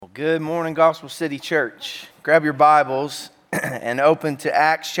Good morning, Gospel City Church. Grab your Bibles and open to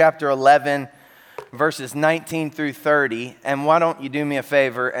Acts chapter 11, verses 19 through 30. And why don't you do me a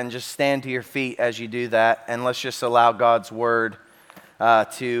favor and just stand to your feet as you do that, and let's just allow God's word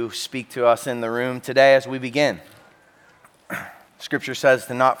to speak to us in the room today as we begin. Scripture says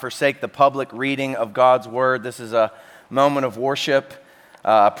to not forsake the public reading of God's word. This is a moment of worship,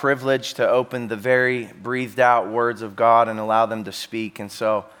 a privilege to open the very breathed out words of God and allow them to speak. And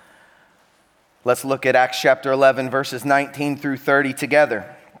so let's look at Acts chapter 11, verses 19 through 30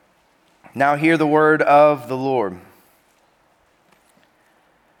 together. Now hear the word of the Lord.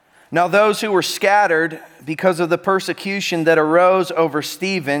 Now those who were scattered because of the persecution that arose over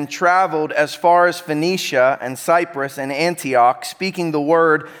Stephen traveled as far as Phoenicia and Cyprus and Antioch, speaking the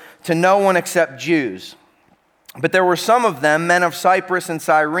word to no one except Jews. But there were some of them, men of Cyprus and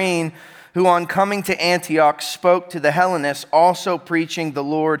Cyrene, who on coming to Antioch spoke to the Hellenists, also preaching the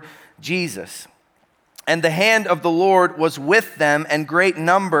Lord Jesus. And the hand of the Lord was with them, and a great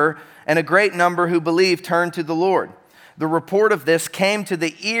number who believed turned to the Lord. The report of this came to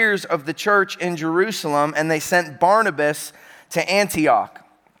the ears of the church in Jerusalem, and they sent Barnabas to Antioch.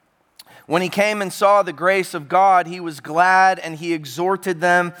 When he came and saw the grace of God, he was glad, and he exhorted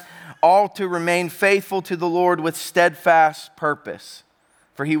them all to remain faithful to the Lord with steadfast purpose.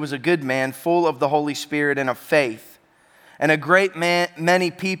 For he was a good man, full of the Holy Spirit and of faith. And a great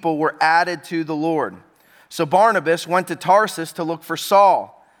many people were added to the Lord. So Barnabas went to Tarsus to look for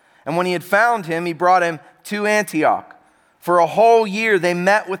Saul. And when he had found him, he brought him to Antioch. For a whole year they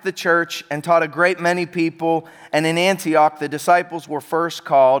met with the church and taught a great many people. And in Antioch the disciples were first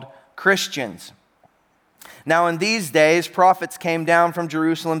called Christians. Now in these days prophets came down from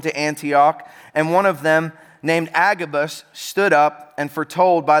Jerusalem to Antioch, and one of them, named Agabus, stood up and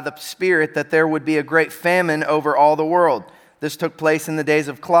foretold by the Spirit that there would be a great famine over all the world. This took place in the days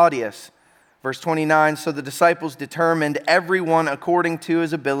of Claudius. Verse 29, so the disciples determined, everyone according to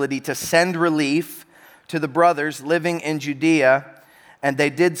his ability, to send relief to the brothers living in Judea, and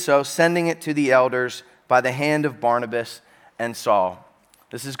they did so, sending it to the elders by the hand of Barnabas and Saul.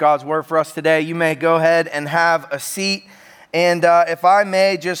 This is God's word for us today. You may go ahead and have a seat. And if I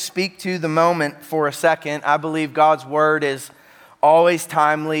may just speak to the moment for a second, I believe God's word is always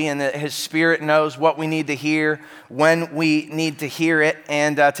timely and that His Spirit knows what we need to hear when we need to hear it.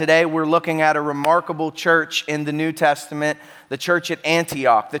 And today we're looking at a remarkable church in the New Testament, the church at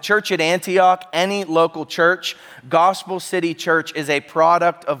Antioch. The church at Antioch, any local church, Gospel City Church, is a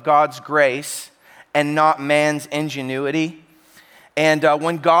product of God's grace and not man's ingenuity. And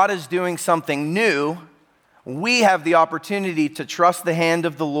when God is doing something new, we have the opportunity to trust the hand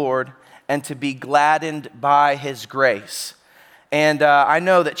of the Lord and to be gladdened by His grace. And I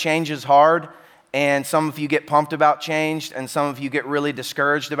know that change is hard, and some of you get pumped about change, and some of you get really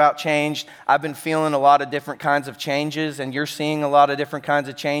discouraged about change. I've been feeling a lot of different kinds of changes, and you're seeing a lot of different kinds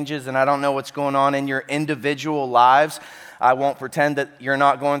of changes, and I don't know what's going on in your individual lives. I won't pretend that you're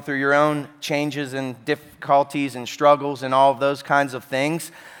not going through your own changes and difficulties and struggles and all of those kinds of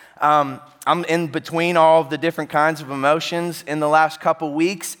things. I'm in between all of the different kinds of emotions in the last couple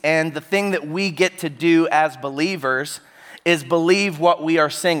weeks, and the thing that we get to do as believers is believe what we are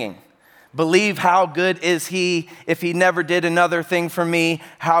singing. Believe how good is He. If He never did another thing for me,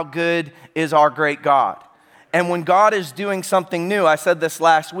 how good is our great God. And when God is doing something new, I said this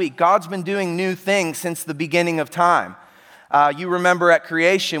last week, God's been doing new things since the beginning of time. You remember at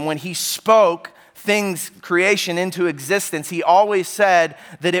creation, when He spoke creation into existence, He always said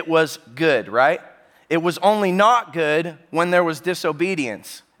that it was good, right? It was only not good when there was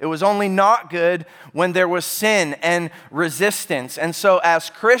disobedience. It was only not good when there was sin and resistance. And so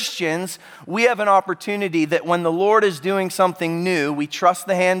as Christians, we have an opportunity that when the Lord is doing something new, we trust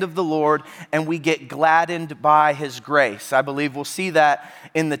the hand of the Lord and we get gladdened by His grace. I believe we'll see that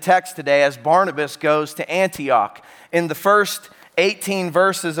in the text today as Barnabas goes to Antioch. In the first 18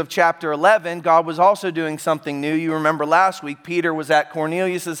 verses of chapter 11, God was also doing something new. You remember last week, Peter was at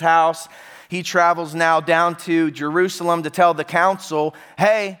Cornelius' house. He travels now down to Jerusalem to tell the council,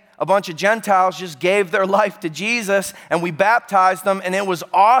 hey, a bunch of Gentiles just gave their life to Jesus and we baptized them and it was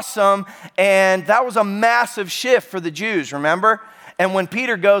awesome. And that was a massive shift for the Jews, remember? And when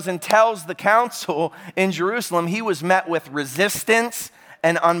Peter goes and tells the council in Jerusalem, he was met with resistance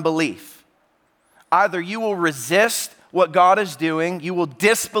and unbelief. Either you will resist what God is doing, you will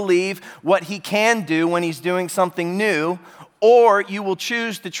disbelieve what He can do when He's doing something new, or you will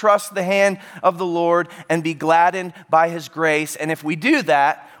choose to trust the hand of the Lord and be gladdened by His grace. And if we do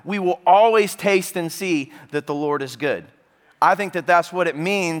that, we will always taste and see that the Lord is good. I think that that's what it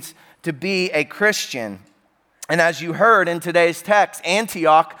means to be a Christian. And as you heard in today's text,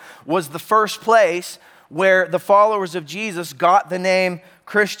 Antioch was the first place where the followers of Jesus got the name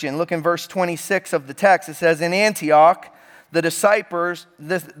Christian. Look in verse 26 of the text. It says, in Antioch, the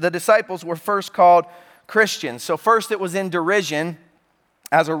disciples were first called Christians. So first it was in derision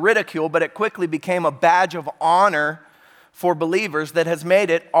as a ridicule, but it quickly became a badge of honor for believers that has made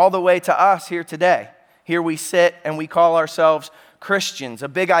it all the way to us here today. Here we sit and we call ourselves Christians. A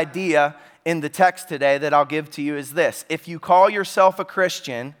big idea in the text today that I'll give to you is this: if you call yourself a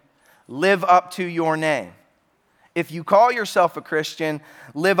Christian, live up to your name. If you call yourself a Christian,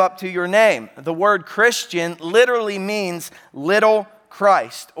 live up to your name. The word Christian literally means little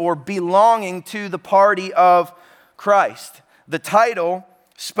Christ, or belonging to the party of Christ. The title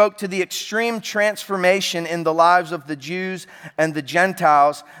spoke to the extreme transformation in the lives of the Jews and the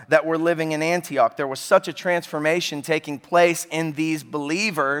Gentiles that were living in Antioch. There was such a transformation taking place in these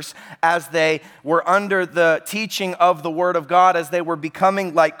believers as they were under the teaching of the Word of God, as they were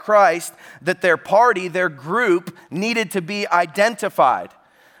becoming like Christ, that their party, their group, needed to be identified.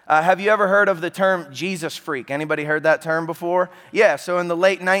 Have you ever heard of the term Jesus freak? Anybody heard that term before? Yeah, so in the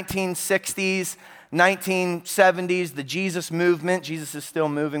late 1960s, 1970s, the Jesus movement, Jesus is still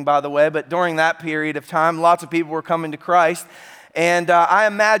moving, by the way, but during that period of time, lots of people were coming to Christ. And I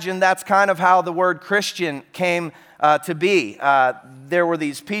imagine that's kind of how the word Christian came to be. There were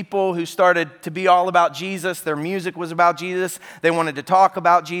these people who started to be all about Jesus. Their music was about Jesus. They wanted to talk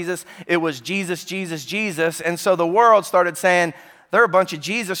about Jesus. It was Jesus, Jesus, Jesus. And so the world started saying, they're a bunch of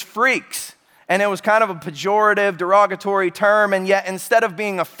Jesus freaks. And it was kind of a pejorative, derogatory term, and yet instead of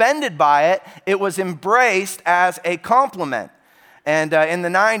being offended by it, it was embraced as a compliment. And in the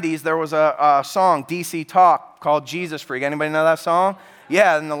 90s, there was a song, DC Talk, called Jesus Freak. Anybody know that song?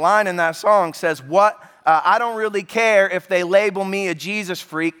 Yeah, and the line in that song says, I don't really care if they label me a Jesus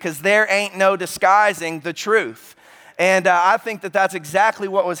freak, because there ain't no disguising the truth. And I think that that's exactly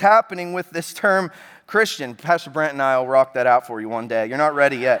what was happening with this term Christian. Pastor Brent and I will rock that out for you one day. You're not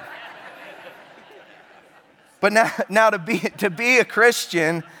ready yet. But now to be a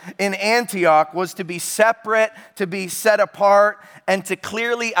Christian in Antioch was to be separate, to be set apart, and to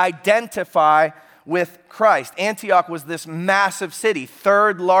clearly identify with Christ. Antioch was this massive city,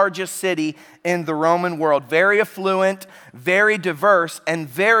 third largest city in the Roman world. Very affluent, very diverse, and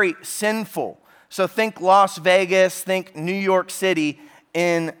very sinful. So think Las Vegas, think New York City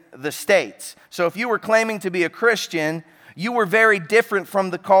in the States. So if you were claiming to be a Christian, you were very different from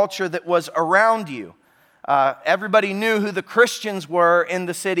the culture that was around you. Everybody knew who the Christians were in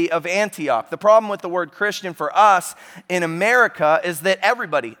the city of Antioch. The problem with the word Christian for us in America is that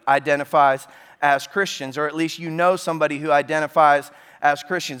everybody identifies as Christians, or at least you know somebody who identifies as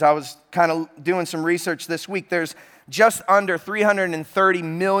Christians. I was kind of doing some research this week. There's just under 330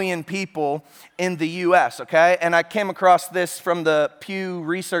 million people in the U.S., okay? And I came across this from the Pew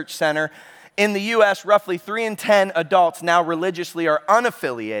Research Center. In the U.S., roughly 3 in 10 adults now religiously are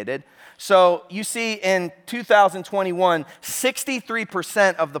unaffiliated. So you see in 2021,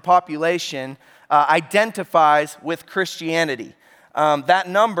 63% of the population identifies with Christianity. That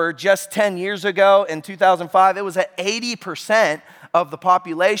number just 10 years ago in 2005, it was at 80% of the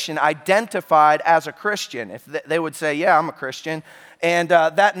population identified as a Christian. If they would say, yeah, I'm a Christian. And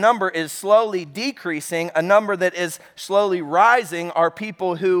that number is slowly decreasing. A number that is slowly rising are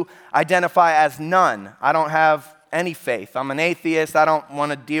people who identify as none. I don't have any faith. I'm an atheist. I don't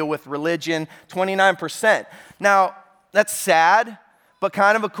want to deal with religion. 29%. Now, that's sad, but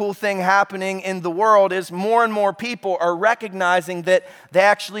kind of a cool thing happening in the world is more and more people are recognizing that they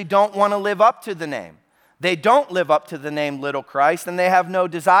actually don't want to live up to the name. They don't live up to the name Little Christ, and they have no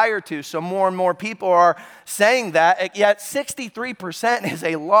desire to. So more and more people are saying that, yet 63% is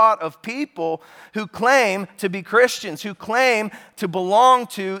a lot of people who claim to be Christians, who claim to belong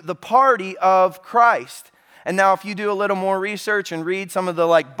to the party of Christ. And now if you do a little more research and read some of the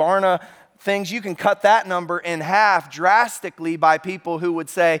Barna things, you can cut that number in half drastically by people who would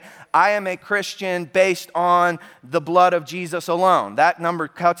say, I am a Christian based on the blood of Jesus alone. That number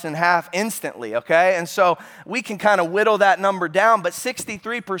cuts in half instantly, okay? And so we can kind of whittle that number down, but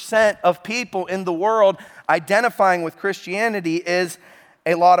 63% of people in the world identifying with Christianity is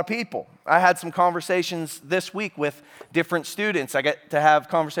a lot of people. I had some conversations this week with different students. I get to have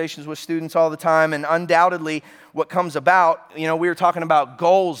conversations with students all the time, and undoubtedly what comes about, we were talking about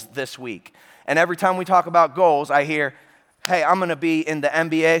goals this week. And every time we talk about goals, I hear, hey, I'm going to be in the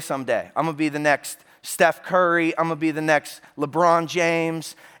NBA someday. I'm going to be the next Steph Curry. I'm going to be the next LeBron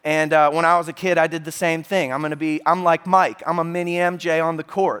James. And when I was a kid, I did the same thing. I'm like Mike. I'm a mini MJ on the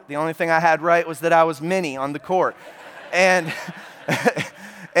court. The only thing I had right was that I was mini on the court. And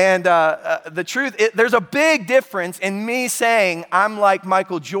And the truth, there's a big difference in me saying I'm like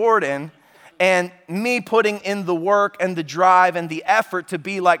Michael Jordan and me putting in the work and the drive and the effort to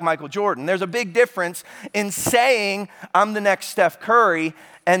be like Michael Jordan. There's a big difference in saying I'm the next Steph Curry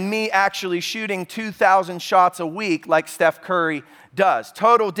and me actually shooting 2,000 shots a week like Steph Curry does.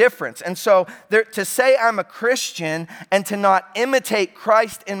 Total difference. And so to say I'm a Christian and to not imitate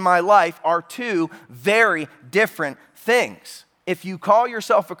Christ in my life are two very different things. If you call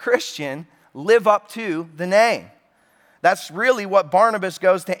yourself a Christian, live up to the name. That's really what Barnabas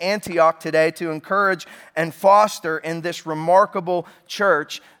goes to Antioch today to encourage and foster in this remarkable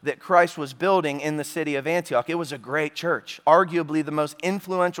church that Christ was building in the city of Antioch. It was a great church, arguably the most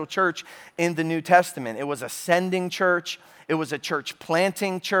influential church in the New Testament. It was a sending church. It was a church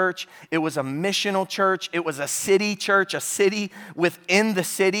planting church. It was a missional church. It was a city church, a city within the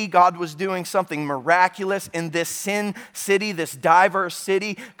city. God was doing something miraculous in this sin city, this diverse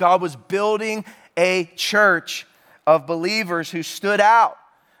city. God was building a church of believers who stood out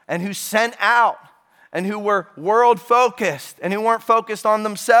and who sent out and who were world-focused and who weren't focused on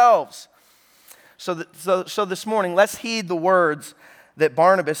themselves. So this morning, let's heed the words that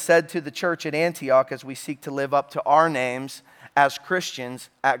Barnabas said to the church at Antioch as we seek to live up to our names as Christians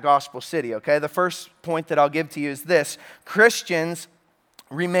at Gospel City, okay? The first point that I'll give to you is this: Christians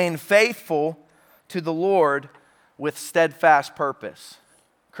remain faithful to the Lord with steadfast purpose.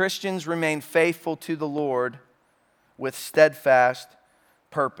 Christians remain faithful to the Lord with steadfast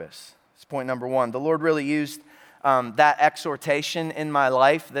purpose. That's point number one. The Lord really used that exhortation in my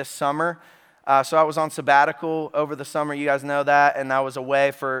life this summer. So I was on sabbatical over the summer, you guys know that, and I was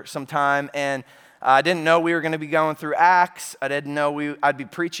away for some time, and I didn't know we were going to be going through Acts. I didn't know I'd be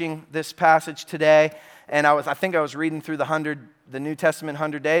preaching this passage today, and I think I was reading through the New Testament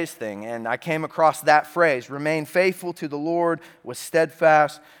 100 days thing, and I came across that phrase, remain faithful to the Lord with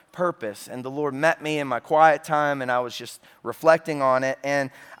steadfast purpose. And the Lord met me in my quiet time, and I was just reflecting on it, and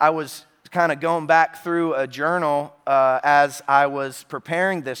I was kind of going back through a journal as I was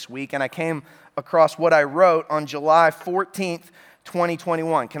preparing this week, and I came across what I wrote on July 14th,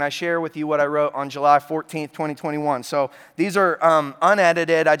 2021. Can I share with you what I wrote on July 14th, 2021? So these are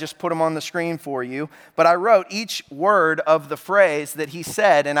unedited. I just put them on the screen for you. But I wrote each word of the phrase that he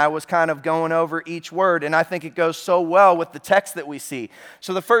said, and I was kind of going over each word, and I think it goes so well with the text that we see.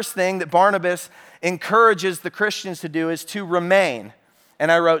 So the first thing that Barnabas encourages the Christians to do is to remain.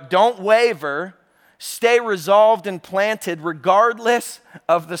 And I wrote, don't waver, stay resolved and planted regardless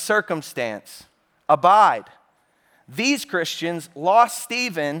of the circumstance. Abide. These Christians lost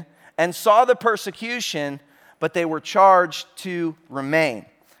Stephen and saw the persecution, but they were charged to remain.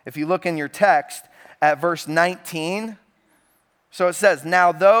 If you look in your text at verse 19, so it says,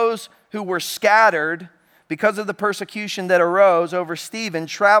 now those who were scattered because of the persecution that arose over Stephen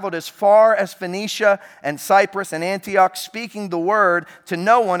traveled as far as Phoenicia and Cyprus and Antioch, speaking the word to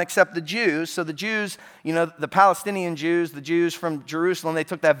no one except the Jews. So the Jews, the Palestinian Jews, the Jews from Jerusalem, they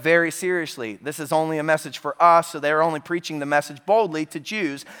took that very seriously. This is only a message for us, so they were only preaching the message boldly to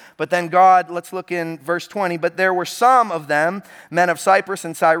Jews. But then God, let's look in verse 20, but there were some of them, men of Cyprus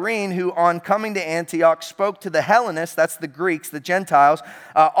and Cyrene, who on coming to Antioch spoke to the Hellenists, that's the Greeks, the Gentiles,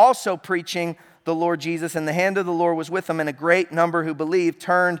 also preaching the Lord Jesus, and the hand of the Lord was with them, and a great number who believed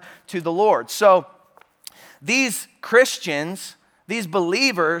turned to the Lord. So these Christians, these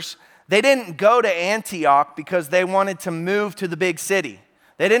believers, they didn't go to Antioch because they wanted to move to the big city.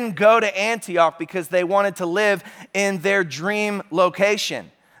 They didn't go to Antioch because they wanted to live in their dream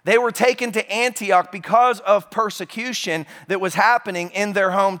location. They were taken to Antioch because of persecution that was happening in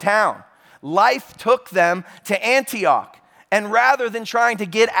their hometown. Life took them to Antioch. And rather than trying to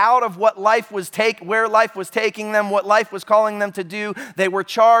get out of what where life was taking them, what life was calling them to do, they were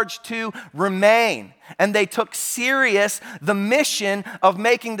charged to remain. And they took serious the mission of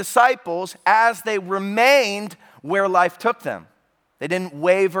making disciples as they remained where life took them. They didn't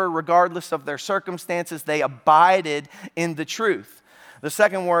waver regardless of their circumstances. They abided in the truth. The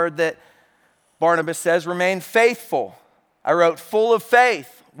second word that Barnabas says, remain faithful. I wrote, full of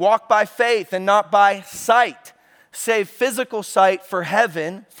faith, walk by faith and not by sight. Save physical sight for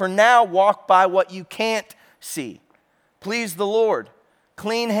heaven, for now walk by what you can't see. Please the Lord,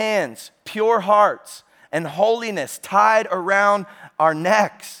 clean hands, pure hearts, and holiness tied around our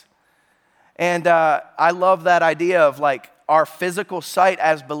necks. And I love that idea of our physical sight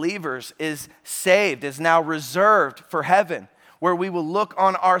as believers is saved, is now reserved for heaven, where we will look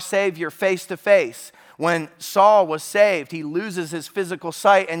on our Savior face to face. When Saul was saved, he loses his physical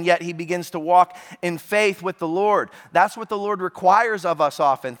sight, and yet he begins to walk in faith with the Lord. That's what the Lord requires of us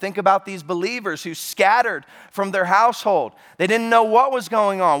often. Think about these believers who scattered from their household. They didn't know what was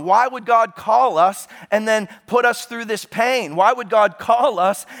going on. Why would God call us and then put us through this pain? Why would God call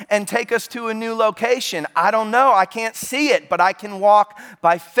us and take us to a new location? I don't know. I can't see it, but I can walk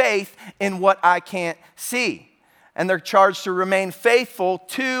by faith in what I can't see. And they're charged to remain faithful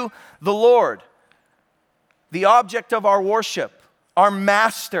to the Lord. The object of our worship, our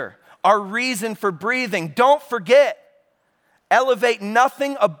master, our reason for breathing. Don't forget, elevate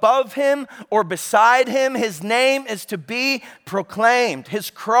nothing above him or beside him. His name is to be proclaimed. His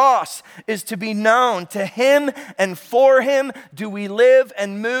cross is to be known. To him and for him do we live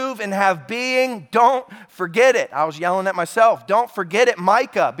and move and have being. Don't forget it. I was yelling at myself. Don't forget it,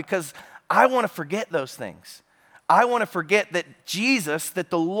 Micah, because I want to forget those things. I want to forget that Jesus, that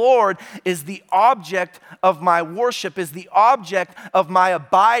the Lord is the object of my worship, is the object of my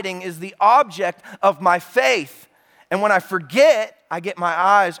abiding, is the object of my faith. And when I forget, I get my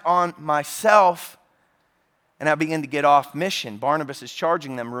eyes on myself and I begin to get off mission. Barnabas is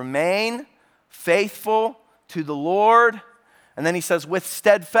charging them, remain faithful to the Lord. And then he says, with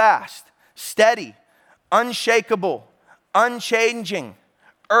steadfast, steady, unshakable, unchanging,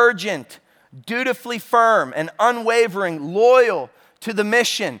 urgent, dutifully firm and unwavering, loyal to the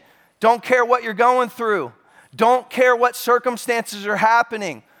mission. Don't care what you're going through. Don't care what circumstances are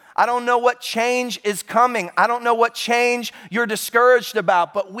happening. I don't know what change is coming. I don't know what change you're discouraged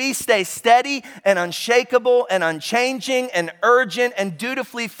about, but we stay steady and unshakable and unchanging and urgent and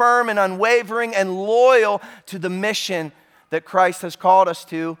dutifully firm and unwavering and loyal to the mission that Christ has called us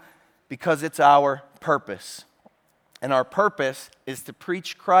to, because it's our purpose. And our purpose is to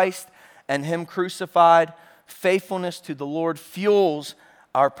preach Christ and him crucified. Faithfulness to the Lord fuels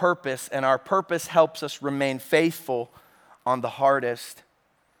our purpose, and our purpose helps us remain faithful on the hardest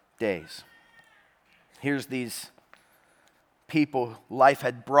days. Here's these people, life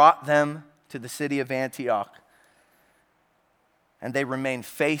had brought them to the city of Antioch, and they remained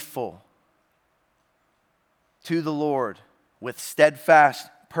faithful to the Lord with steadfast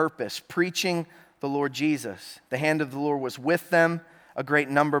purpose, preaching the Lord Jesus. The hand of the Lord was with them. A great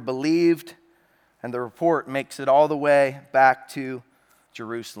number believed, and the report makes it all the way back to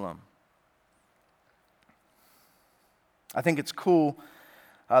Jerusalem. I think it's cool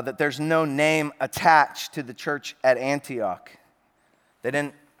that there's no name attached to the church at Antioch. They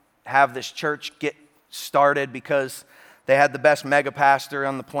didn't have this church get started because they had the best mega pastor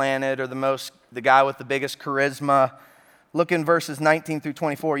on the planet or the guy with the biggest charisma. Look in verses 19 through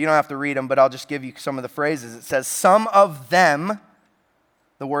 24. You don't have to read them, but I'll just give you some of the phrases. It says, some of them,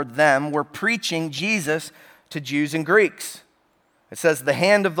 the word them, were preaching Jesus to Jews and Greeks. It says the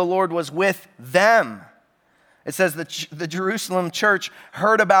hand of the Lord was with them. It says the Jerusalem church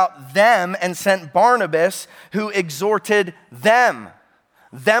heard about them and sent Barnabas, who exhorted them.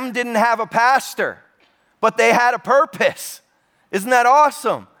 Them didn't have a pastor, but they had a purpose. Isn't that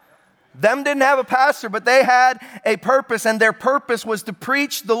awesome? Them didn't have a pastor, but they had a purpose, and their purpose was to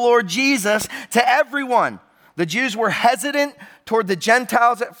preach the Lord Jesus to everyone. The Jews were hesitant toward the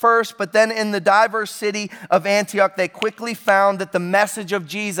Gentiles at first, but then in the diverse city of Antioch, they quickly found that the message of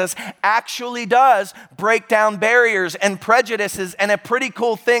Jesus actually does break down barriers and prejudices, and a pretty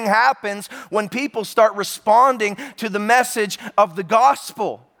cool thing happens when people start responding to the message of the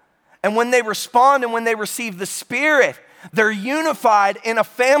gospel. And when they respond and when they receive the Spirit, they're unified in a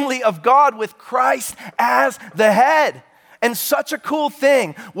family of God with Christ as the head. And such a cool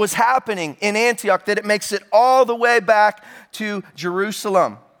thing was happening in Antioch that it makes it all the way back to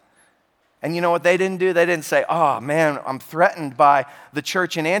Jerusalem. And you know what they didn't do? They didn't say, oh man, I'm threatened by the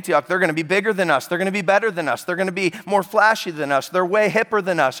church in Antioch. They're going to be bigger than us. They're going to be better than us. They're going to be more flashy than us. They're way hipper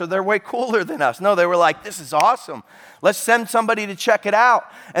than us, or they're way cooler than us. No, they were like, this is awesome. Let's send somebody to check it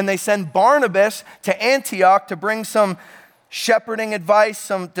out. And they send Barnabas to Antioch to bring some shepherding advice,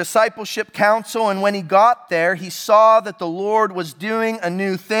 some discipleship counsel. And when he got there, he saw that the Lord was doing a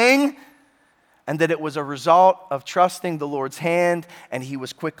new thing and that it was a result of trusting the Lord's hand, and he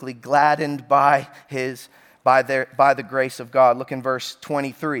was quickly gladdened by the grace of God. Look in verse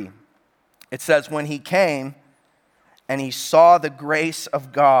 23. It says, when he came and he saw the grace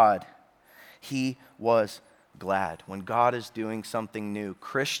of God, he was glad. When God is doing something new,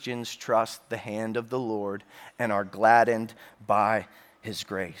 Christians trust the hand of the Lord and are gladdened by his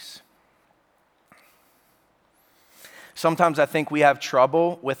grace. Sometimes I think we have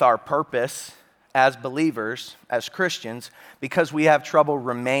trouble with our purpose as believers, as Christians, because we have trouble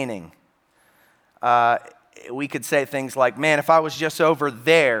remaining. We could say things like, man, if I was just over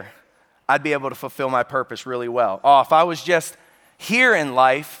there, I'd be able to fulfill my purpose really well. Oh, if I was just here in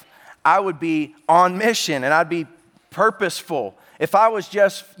life, I would be on mission and I'd be purposeful. If I was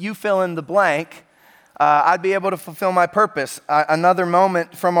just, you fill in the blank, I'd be able to fulfill my purpose. Another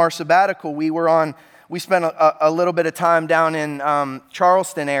moment from our sabbatical, we spent a little bit of time down in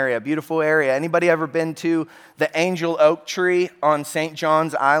Charleston area, beautiful area. Anybody ever been to the Angel Oak Tree on St.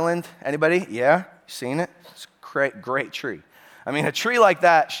 John's Island? Anybody? Yeah? Seen it? It's a great tree. I mean, a tree like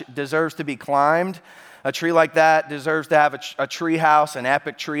that deserves to be climbed. A tree like that deserves to have a tree house, an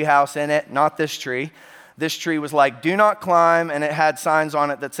epic tree house in it. Not this tree. This tree was like, do not climb, and it had signs on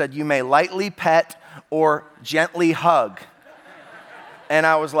it that said, you may lightly pet or gently hug. And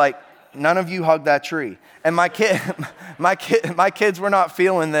I was like, none of you hug that tree. And my kids were not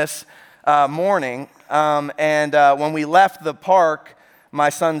feeling this morning. When we left the park, my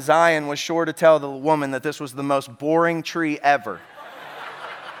son Zion was sure to tell the woman that this was the most boring tree ever.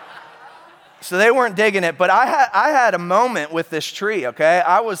 So they weren't digging it, but I had a moment with this tree, okay?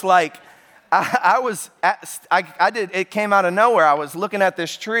 I was like, it came out of nowhere. I was looking at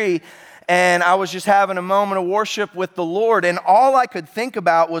this tree and I was just having a moment of worship with the Lord. And all I could think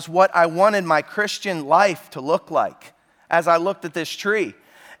about was what I wanted my Christian life to look like as I looked at this tree.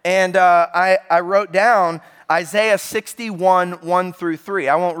 And I wrote down Isaiah 61, 1 through 3.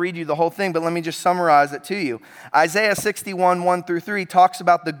 I won't read you the whole thing, but let me just summarize it to you. Isaiah 61, 1 through 3 talks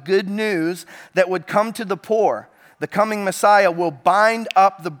about the good news that would come to the poor. The coming Messiah will bind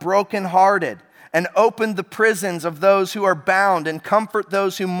up the brokenhearted and open the prisons of those who are bound and comfort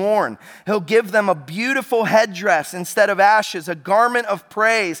those who mourn. He'll give them a beautiful headdress instead of ashes, a garment of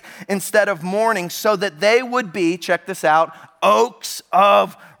praise instead of mourning, so that they would be, check this out, oaks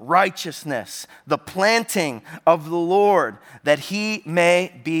of righteousness, the planting of the Lord, that he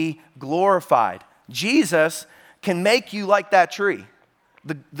may be glorified. Jesus can make you like that tree.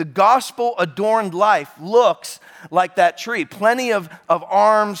 The gospel-adorned life looks like that tree. Plenty of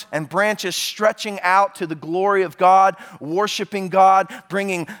arms and branches stretching out to the glory of God, worshiping God,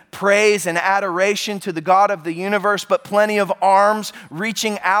 bringing praise and adoration to the God of the universe, but plenty of arms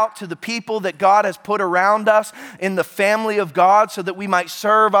reaching out to the people that God has put around us in the family of God so that we might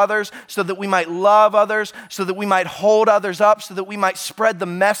serve others, so that we might love others, so that we might hold others up, so that we might spread the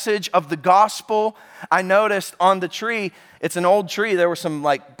message of the gospel. I noticed on the tree, it's an old tree, there were some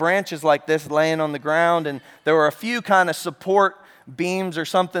like branches like this laying on the ground, and there were a few kind of support beams or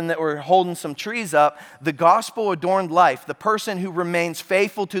something that were holding some trees up. The gospel-adorned life, the person who remains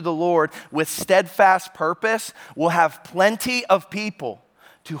faithful to the Lord with steadfast purpose, will have plenty of people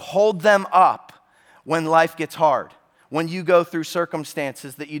to hold them up when life gets hard, when you go through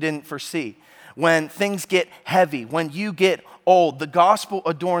circumstances that you didn't foresee, when things get heavy, when you get old. The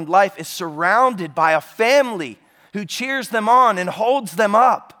gospel-adorned life is surrounded by a family who cheers them on and holds them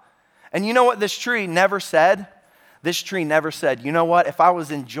up. And you know what this tree never said? This tree never said, you know what, if I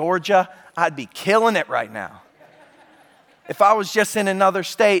was in Georgia, I'd be killing it right now. If I was just in another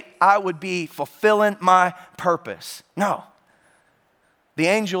state, I would be fulfilling my purpose. No. The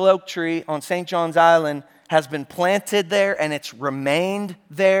Angel Oak Tree on St. John's Island has been planted there, and it's remained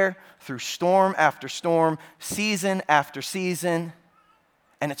there through storm after storm, season after season,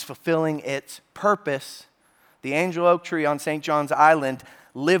 and it's fulfilling its purpose. The Angel Oak Tree on St. John's Island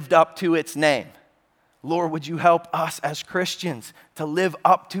lived up to its name. Lord, would you help us as Christians to live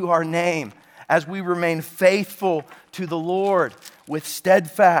up to our name as we remain faithful to the Lord with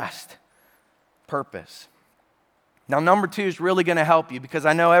steadfast purpose. Now, number 2 is really going to help you, because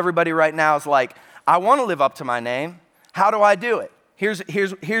I know everybody right now is like, I want to live up to my name. How do I do it? Here's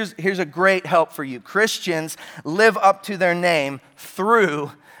a great help for you. Christians live up to their name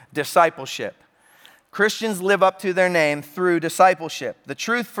through discipleship. Christians live up to their name through discipleship. The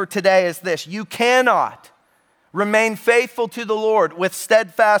truth for today is this: you cannot remain faithful to the Lord with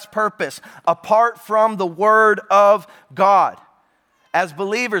steadfast purpose apart from the Word of God. As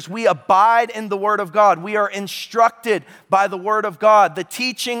believers, we abide in the Word of God. We are instructed by the Word of God. The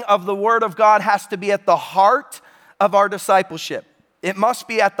teaching of the Word of God has to be at the heart of our discipleship. It must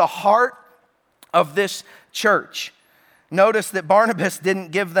be at the heart of this church. Notice that Barnabas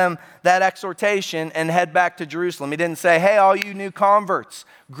didn't give them that exhortation and head back to Jerusalem. He didn't say, hey, all you new converts,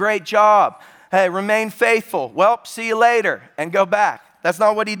 great job. Hey, remain faithful. Well, see you later, and go back. That's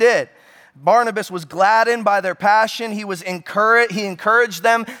not what he did. Barnabas was gladdened by their passion. He encouraged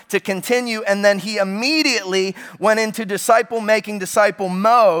them to continue, and then he immediately went into disciple-making, disciple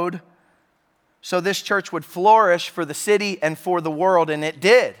mode, so this church would flourish for the city and for the world, and it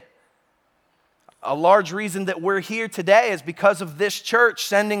did. A large reason that we're here today is because of this church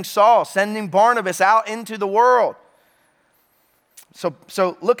sending Saul, sending Barnabas out into the world.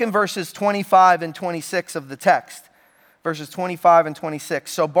 So look in verses 25 and 26 of the text. Verses 25 and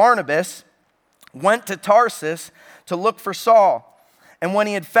 26. So Barnabas went to Tarsus to look for Saul. And when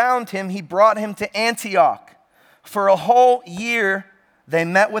he had found him, he brought him to Antioch. For a whole year they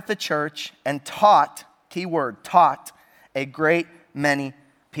met with the church and taught, keyword, taught a great many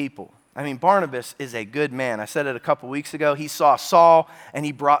people. I mean, Barnabas is a good man. I said it a couple weeks ago. He saw Saul, and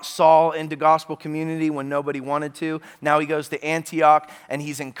he brought Saul into gospel community when nobody wanted to. Now he goes to Antioch, and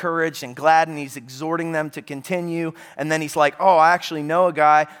he's encouraged and glad, and he's exhorting them to continue. And then he's like, oh, I actually know a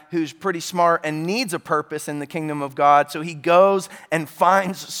guy who's pretty smart and needs a purpose in the kingdom of God. So he goes and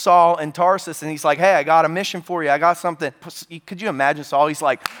finds Saul in Tarsus, and he's like, hey, I got a mission for you. I got something. Could you imagine Saul? He's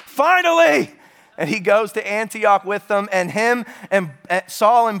like, finally! And he goes to Antioch with them, and him and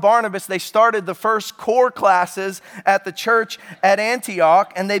Saul and Barnabas, they started the first core classes at the church at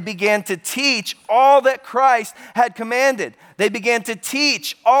Antioch, and they began to teach all that Christ had commanded. They began to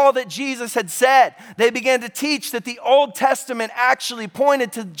teach all that Jesus had said. They began to teach that the Old Testament actually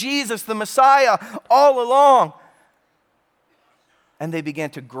pointed to Jesus, the Messiah, all along. And they began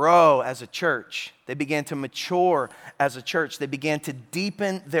to grow as a church. They began to mature as a church. They began to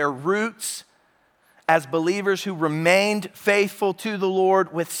deepen their roots as believers who remained faithful to the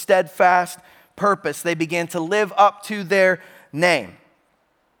Lord with steadfast purpose. They began to live up to their name.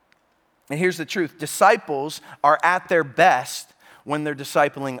 And here's the truth. Disciples are at their best when they're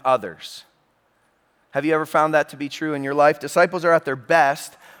discipling others. Have you ever found that to be true in your life? Disciples are at their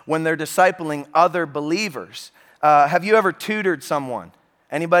best when they're discipling other believers. Have you ever tutored someone?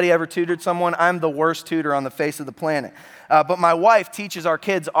 Anybody ever tutored someone? I'm the worst tutor on the face of the planet. But my wife teaches our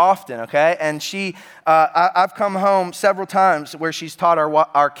kids often, okay? And I've come home several times where she's taught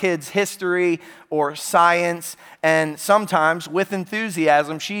our kids history or science, and sometimes with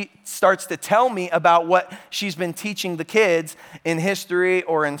enthusiasm, she starts to tell me about what she's been teaching the kids in history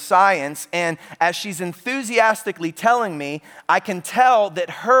or in science. And as she's enthusiastically telling me, I can tell that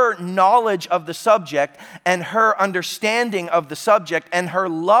her knowledge of the subject and her understanding of the subject and her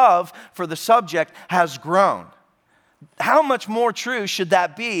love for the subject has grown. How much more true should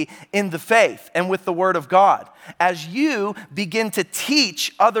that be in the faith and with the Word of God? As you begin to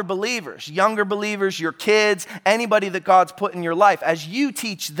teach other believers, younger believers, your kids, anybody that God's put in your life, as you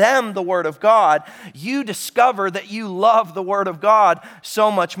teach them the Word of God, you discover that you love the Word of God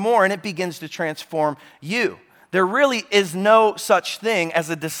so much more, and it begins to transform you. There really is no such thing as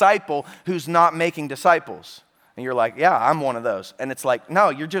a disciple who's not making disciples. And you're like, yeah, I'm one of those. And it's like,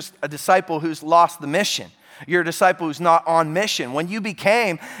 no, you're just a disciple who's lost the mission. You're a disciple who's not on mission. When you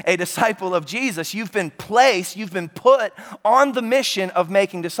became a disciple of Jesus, you've been put on the mission of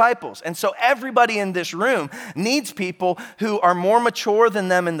making disciples. And so everybody in this room needs people who are more mature than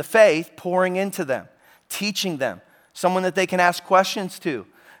them in the faith, pouring into them, teaching them, someone that they can ask questions to,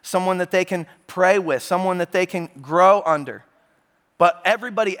 someone that they can pray with, someone that they can grow under. But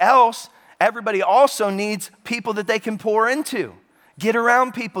everybody also needs people that they can pour into. Get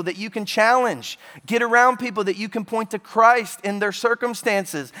around people that you can challenge. Get around people that you can point to Christ in their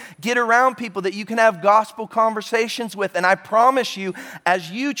circumstances. Get around people that you can have gospel conversations with. And I promise you, as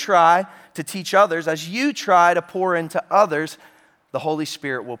you try to teach others, as you try to pour into others, the Holy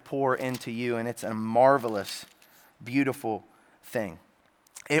Spirit will pour into you. And it's a marvelous, beautiful thing.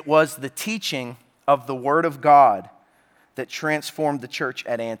 It was the teaching of the Word of God that transformed the church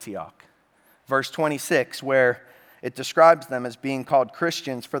at Antioch. Verse 26, where it describes them as being called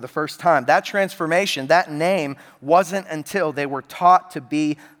Christians for the first time. That transformation, that name, wasn't until they were taught to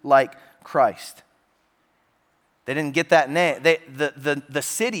be like Christ. They didn't get that name. The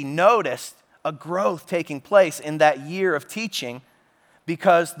city noticed a growth taking place in that year of teaching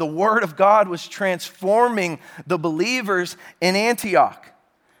because the Word of God was transforming the believers in Antioch.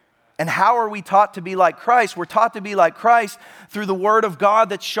 And how are we taught to be like Christ? We're taught to be like Christ through the Word of God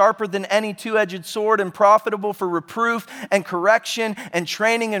that's sharper than any two-edged sword and profitable for reproof and correction and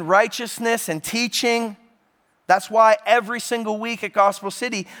training in righteousness and teaching. That's why every single week at Gospel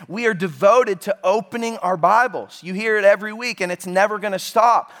City, we are devoted to opening our Bibles. You hear it every week, and it's never going to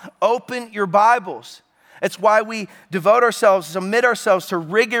stop. Open your Bibles. It's why we devote ourselves, submit ourselves to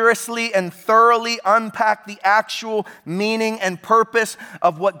rigorously and thoroughly unpack the actual meaning and purpose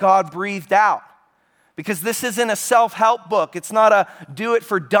of what God breathed out. Because this isn't a self-help book. It's not a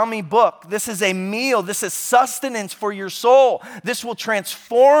do-it-for-dummy book. This is a meal. This is sustenance for your soul. This will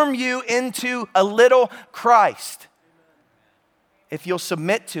transform you into a little Christ if you'll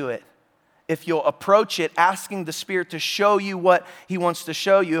submit to it. If you'll approach it asking the Spirit to show you what He wants to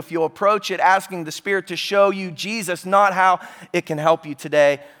show you, if you'll approach it asking the Spirit to show you Jesus, not how it can help you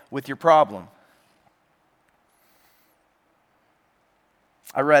today with your problem.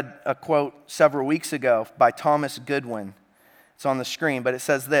 I read a quote several weeks ago by Thomas Goodwin. It's on the screen, but it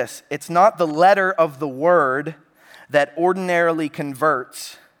says this: "It's not the letter of the word that ordinarily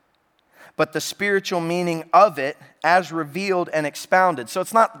converts, but the spiritual meaning of it as revealed and expounded." So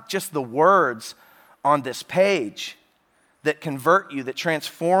it's not just the words on this page that convert you, that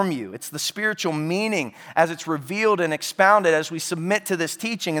transform you. It's the spiritual meaning as it's revealed and expounded as we submit to this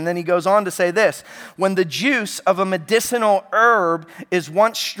teaching. And then he goes on to say this: "When the juice of a medicinal herb is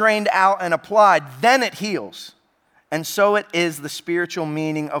once strained out and applied, then it heals. And so it is the spiritual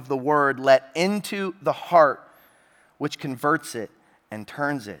meaning of the word let into the heart, which converts it and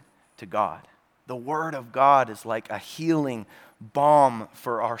turns it to God." The word of God is like a healing balm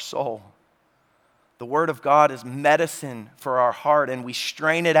for our soul. The word of God is medicine for our heart, and we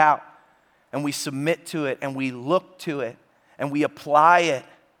strain it out, and we submit to it, and we look to it, and we apply it,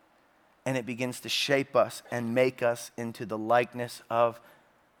 and it begins to shape us and make us into the likeness of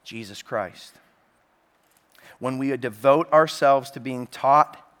Jesus Christ. When we devote ourselves to being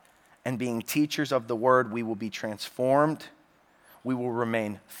taught and being teachers of the word, we will be transformed, we will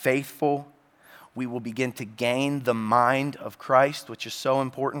remain faithful, we will begin to gain the mind of Christ, which is so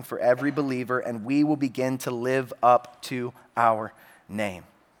important for every believer, and we will begin to live up to our name.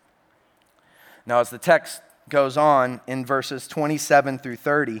 Now, as the text goes on in verses 27 through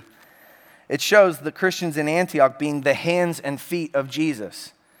 30, it shows the Christians in Antioch being the hands and feet of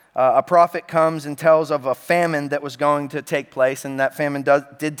Jesus. A prophet comes and tells of a famine that was going to take place, and that famine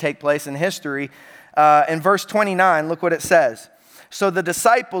did take place in history. In verse 29, look what it says: "So the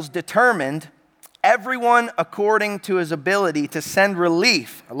disciples determined, everyone according to his ability, to send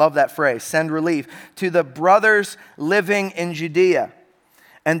relief," I love that phrase, send relief, "to the brothers living in Judea.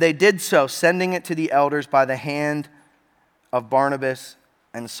 And they did so, sending it to the elders by the hand of Barnabas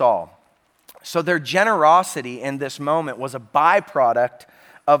and Saul." So their generosity in this moment was a byproduct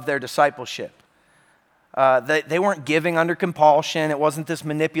of their discipleship. They weren't giving under compulsion. It wasn't this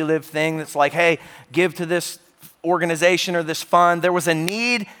manipulative thing that's like, hey, give to this organization or this fund. There was a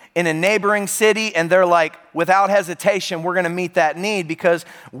need in a neighboring city, and they're like, without hesitation, we're going to meet that need because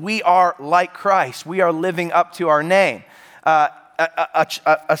we are like Christ. We are living up to our name.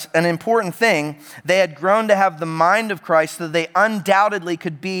 An important thing, they had grown to have the mind of Christ, so they undoubtedly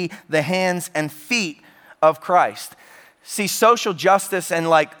could be the hands and feet of Christ. See, social justice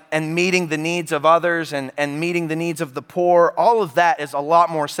and meeting the needs of others and meeting the needs of the poor, all of that is a lot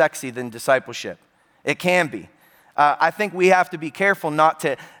more sexy than discipleship. It can be. I think we have to be careful not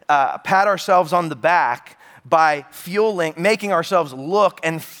to pat ourselves on the back by making ourselves look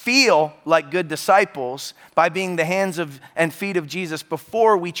and feel like good disciples by being the hands and feet of Jesus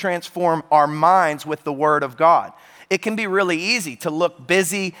before we transform our minds with the Word of God. It can be really easy to look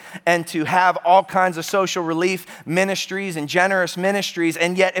busy and to have all kinds of social relief ministries and generous ministries,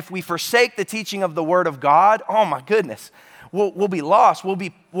 and yet if we forsake the teaching of the Word of God, oh my goodness, we'll be lost. We'll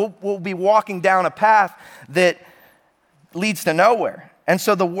be walking down a path that leads to nowhere. And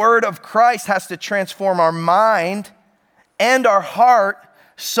so the word of Christ has to transform our mind and our heart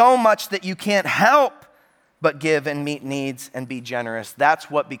so much that you can't help but give and meet needs and be generous. That's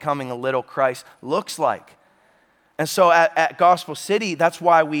what becoming a little Christ looks like. And so at Gospel City, that's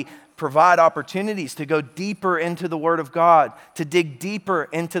why we provide opportunities to go deeper into the Word of God, to dig deeper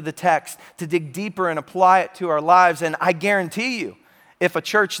into the text, to dig deeper and apply it to our lives. And I guarantee you, if a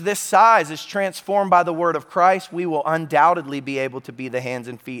church this size is transformed by the word of Christ, we will undoubtedly be able to be the hands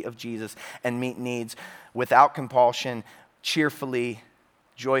and feet of Jesus and meet needs without compulsion, cheerfully,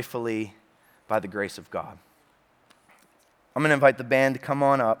 joyfully, by the grace of God. I'm going to invite the band to come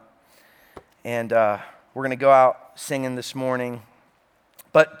on up, and we're going to go out singing this morning.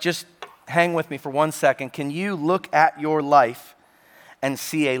 But just hang with me for 1 second. Can you look at your life and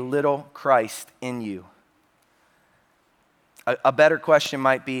see a little Christ in you? A better question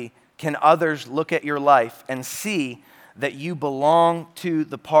might be, can others look at your life and see that you belong to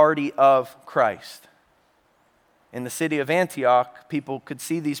the party of Christ? In the city of Antioch, people could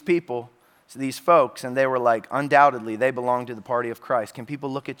see these folks, and they were like, undoubtedly, they belong to the party of Christ. Can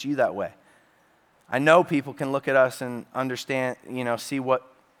people look at you that way? I know people can look at us and understand, see what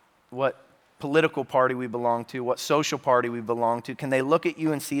political party we belong to, what social party we belong to. Can they look at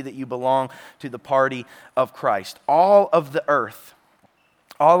you and see that you belong to the party of Christ? All of the earth,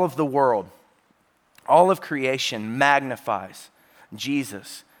 all of the world, all of creation magnifies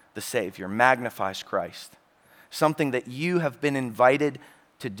Jesus, the Savior, magnifies Christ. Something that you have been invited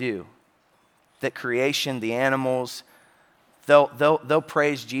to do. That creation, the animals, they'll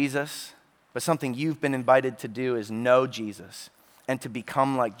praise Jesus, but something you've been invited to do is know Jesus and to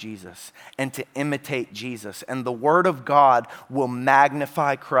become like Jesus and to imitate Jesus. And the Word of God will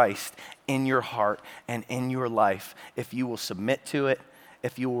magnify Christ in your heart and in your life if you will submit to it,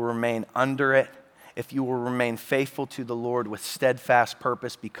 if you will remain under it, if you will remain faithful to the Lord with steadfast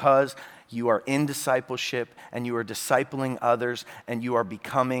purpose, because you are in discipleship and you are discipling others and you are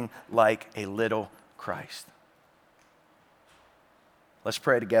becoming like a little Christ. Let's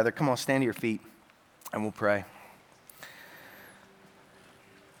pray together. Come on, stand to your feet and we'll pray.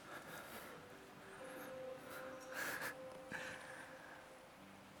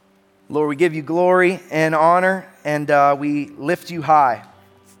 Lord, we give you glory and honor, and we lift you high.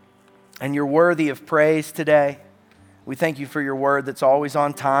 And you're worthy of praise today. We thank you for your word that's always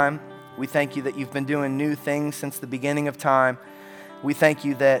on time. We thank you that you've been doing new things since the beginning of time. We thank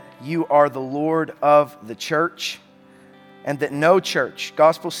you that you are the Lord of the church, and that no church,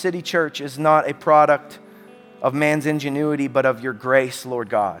 Gospel City Church, is not a product of man's ingenuity, but of your grace, Lord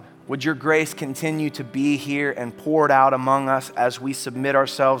God. Would your grace continue to be here and poured out among us as we submit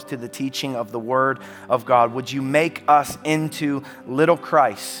ourselves to the teaching of the Word of God? Would you make us into little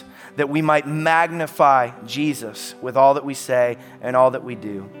Christ, that we might magnify Jesus with all that we say and all that we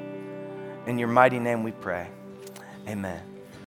do? In your mighty name we pray. Amen.